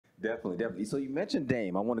Definitely, definitely. So you mentioned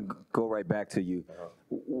Dame. I want to go right back to you.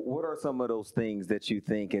 What are some of those things that you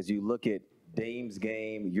think as you look at Dame's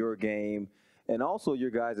game, your game, and also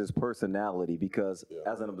your guys' personality? Because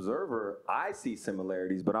as an observer, I see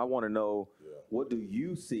similarities, but I want to know what do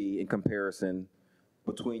you see in comparison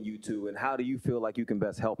between you two, and how do you feel like you can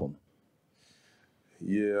best help them?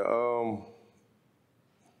 Yeah,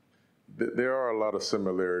 there are a lot of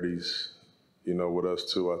similarities, you know, with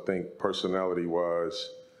us too. I think personality-wise,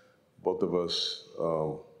 both of us,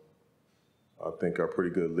 I think, are pretty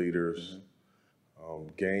good leaders.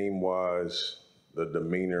 Game-wise, the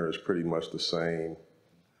demeanor is pretty much the same.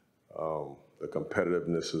 The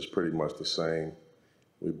competitiveness is pretty much the same.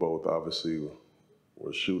 We both obviously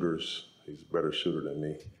were shooters. He's a better shooter than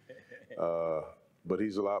me. But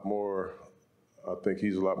he's a lot more, I think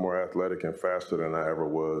he's a lot more athletic and faster than I ever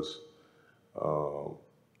was.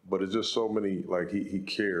 But it's just so many, like he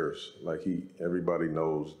cares. Like everybody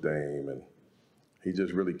knows Dame, and he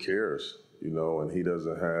just really cares, you know, and he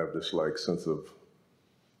doesn't have this like sense of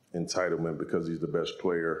entitlement because he's the best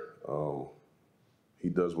player. He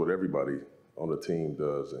does what everybody on the team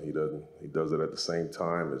does, and he does it at the same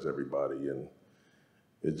time as everybody, and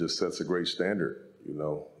it just sets a great standard, you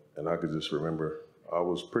know. And I could just remember I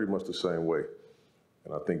was pretty much the same way,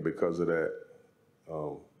 and I think because of that,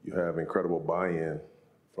 you have incredible buy-in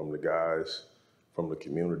from the guys, from the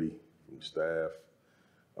community, from the staff,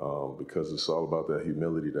 because it's all about that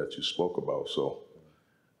humility that you spoke about. So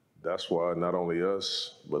that's why not only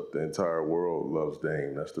us, but the entire world loves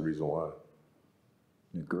Dame. That's the reason why.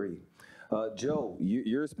 Agree. Joe,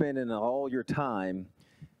 you're spending all your time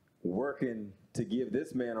working to give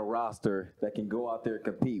this man a roster that can go out there and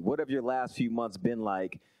compete. What have your last few months been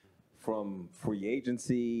like, from free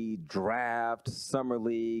agency, draft, summer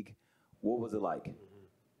league? What was it like?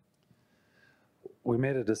 We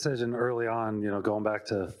made a decision early on, you know, going back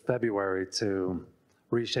to February, to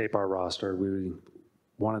reshape our roster. We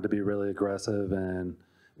wanted to be really aggressive and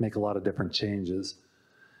make a lot of different changes.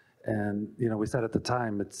 And, you know, we said at the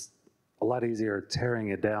time, it's a lot easier tearing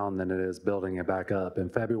it down than it is building it back up. In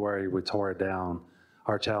February, we tore it down.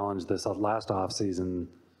 Our challenge this last offseason,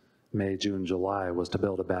 May, June, July, was to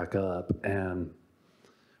build it back up. And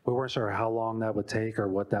we weren't sure how long that would take or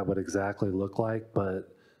what that would exactly look like,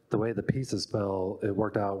 but the way the pieces fell, it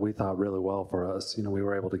worked out, we thought, really well for us. You know, we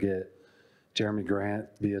were able to get Jeremy Grant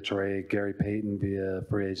via trade, Gary Payton via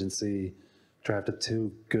free agency, drafted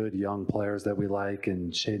two good young players that we like,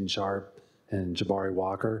 in Shaden Sharp and Jabari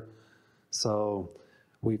Walker. So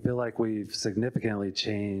we feel like we've significantly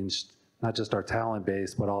changed not just our talent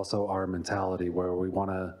base, but also our mentality, where we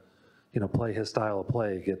want to, you know, play his style of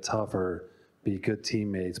play, get tougher, be good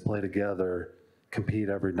teammates, play together, compete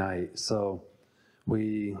every night. So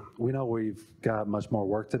we know we've got much more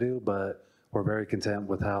work to do, but we're very content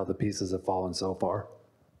with how the pieces have fallen so far.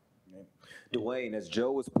 Dewayne, as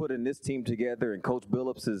Joe is putting this team together and Coach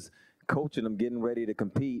Billups is coaching them, getting ready to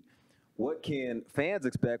compete, what can fans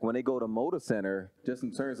expect when they go to Moda Center, just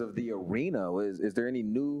in terms of the arena? Is there any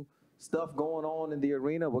new stuff going on in the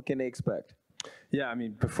arena? What can they expect? Yeah, I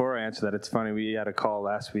mean, before I answer that, it's funny. We had a call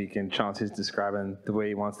last week, and Chauncey's describing the way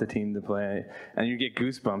he wants the team to play, and you get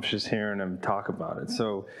goosebumps just hearing him talk about it.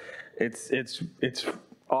 So it's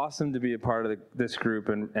awesome to be a part of this group,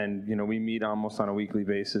 and you know, we meet almost on a weekly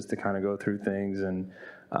basis to kind of go through things, and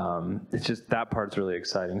it's just, that part's really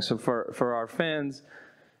exciting. So for our fans,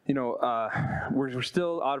 you know, we're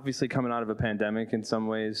still obviously coming out of a pandemic in some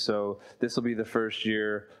ways, so this will be the first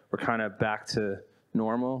year we're kind of back to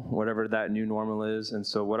normal, whatever that new normal is. And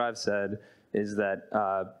so what I've said is that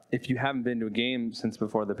if you haven't been to a game since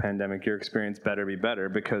before the pandemic, your experience better be better,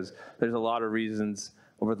 because there's a lot of reasons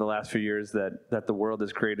over the last few years that the world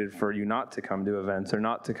has created for you not to come to events or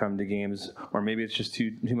not to come to games, or maybe it's just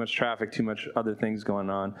too much traffic, too much other things going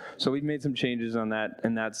on. So we've made some changes on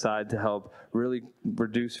that side to help really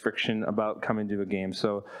reduce friction about coming to a game.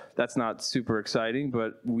 So that's not super exciting,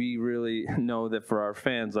 but we really know that for our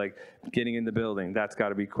fans, like getting in the building, that's got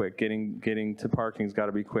to be quick. Getting to parking's got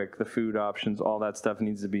to be quick. The food options, all that stuff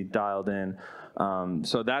needs to be dialed in.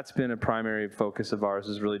 So that's been a primary focus of ours,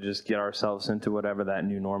 is really just get ourselves into whatever that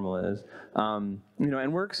new normal is. You know,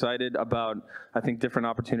 and we're excited about, I think, different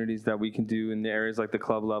opportunities that we can do in the areas like the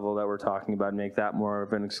club level that we're talking about, make that more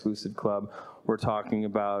of an exclusive club. We're talking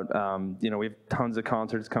about, you know, we have tons of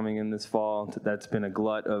concerts coming in this fall. That's been a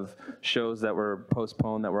glut of shows that were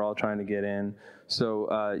postponed that we're all trying to get in.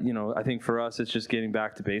 So, you know, I think for us, it's just getting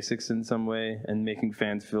back to basics in some way and making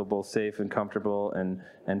fans feel both safe and comfortable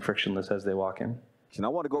and frictionless as they walk in. And I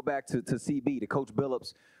want to go back to CB, to Coach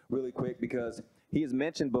Billups, really quick, because he has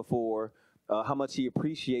mentioned before how much he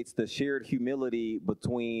appreciates the shared humility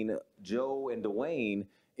between Joe and Dewayne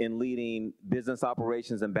in leading business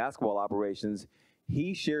operations and basketball operations.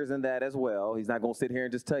 He shares in that as well. He's not going to sit here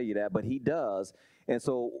and just tell you that, but he does. And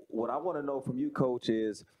so what I want to know from you, Coach,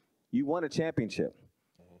 is you won a championship.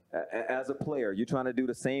 As a player, you're trying to do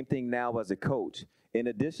the same thing now as a coach. In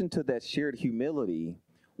addition to that shared humility,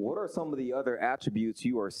 what are some of the other attributes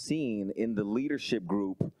you are seeing in the leadership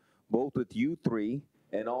group, both with you three,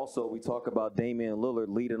 and also we talk about Damian Lillard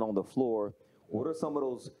leading on the floor. What are some of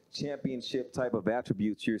those championship type of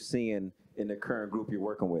attributes you're seeing in the current group you're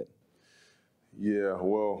working with? Yeah,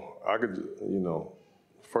 well, I could,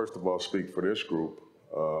 first of all, speak for this group.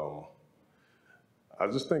 I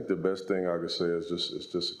just think the best thing I could say is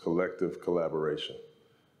just a collective collaboration.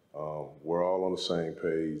 We're all on the same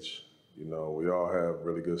page. We all have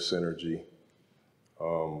really good synergy.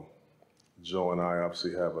 Joe and I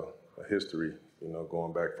obviously have a history,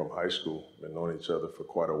 going back from high school, been knowing each other for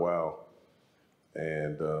quite a while,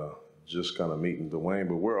 and just kind of meeting Dewayne.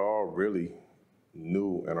 But we're all really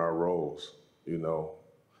new in our roles,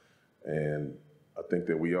 and I think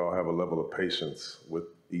that we all have a level of patience with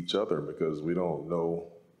each other because we don't know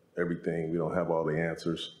everything. We don't have all the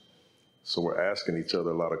answers. So we're asking each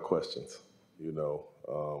other a lot of questions,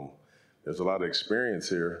 There's a lot of experience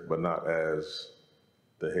here, but not as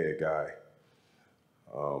the head guy.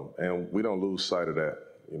 And we don't lose sight of that.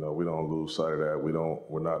 We don't lose sight of that.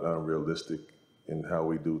 We're not unrealistic in how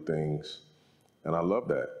we do things. And I love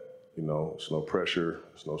that. It's no pressure,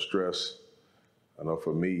 it's no stress. I know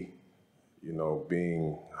for me,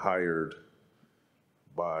 being hired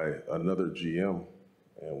by another GM,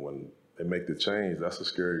 and when they make the change, that's a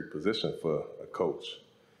scary position for a coach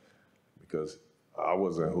because I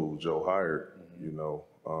wasn't who Joe hired,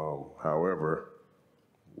 However,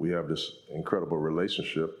 we have this incredible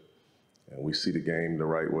relationship and we see the game the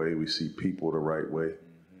right way. We see people the right way.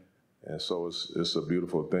 And so it's a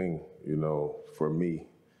beautiful thing, for me.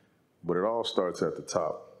 But it all starts at the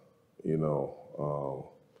top, and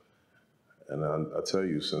I tell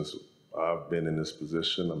you, since I've been in this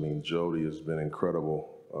position, Jody has been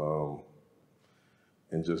incredible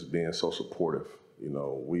in just being so supportive.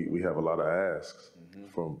 We have a lot of asks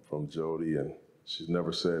from Jody, and she's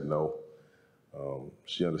never said no.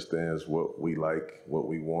 She understands what we like, what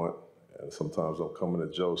we want, and sometimes I'm coming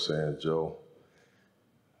to Joe saying, Joe,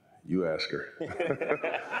 you ask her.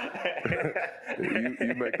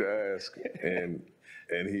 you make the ask.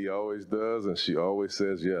 And he always does, and she always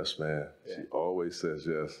says yes, man. Yeah. She always says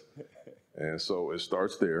yes. And so it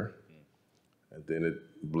starts there, and then it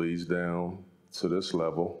bleeds down to this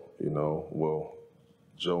level,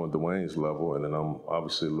 Joe and Dewayne's level, and then I'm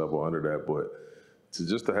obviously a level under that. But to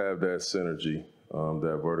have that synergy,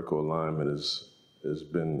 that vertical alignment has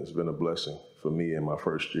been a blessing for me in my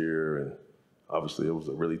first year, and obviously it was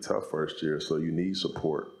a really tough first year, so you need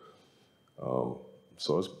support.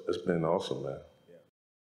 So it's been awesome, man.